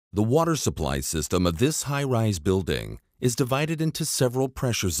The water supply system of this high-rise building is divided into several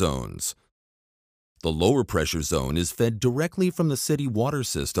pressure zones. The lower pressure zone is fed directly from the city water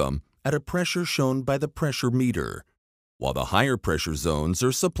system at a pressure shown by the pressure meter, while the higher pressure zones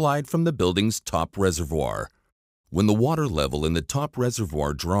are supplied from the building's top reservoir. When the water level in the top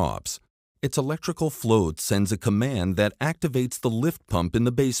reservoir drops, its electrical float sends a command that activates the lift pump in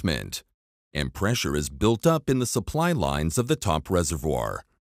the basement, and pressure is built up in the supply lines of the top reservoir.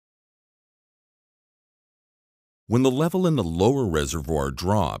 When the level in the lower reservoir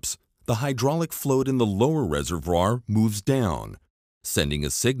drops, the hydraulic float in the lower reservoir moves down, sending a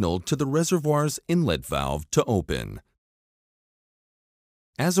signal to the reservoir's inlet valve to open.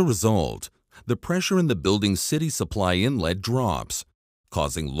 As a result, the pressure in the building's city supply inlet drops,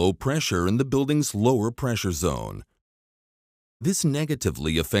 causing low pressure in the building's lower pressure zone. This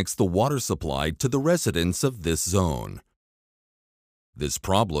negatively affects the water supply to the residents of this zone. This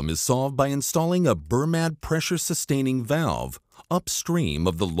problem is solved by installing a BERMAD Pressure Sustaining Valve upstream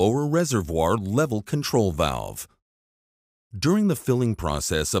of the lower reservoir level control valve. During the filling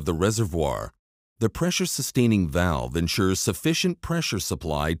process of the reservoir, the pressure sustaining valve ensures sufficient pressure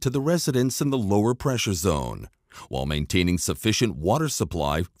supply to the residents in the lower pressure zone, while maintaining sufficient water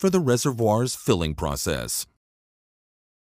supply for the reservoir's filling process.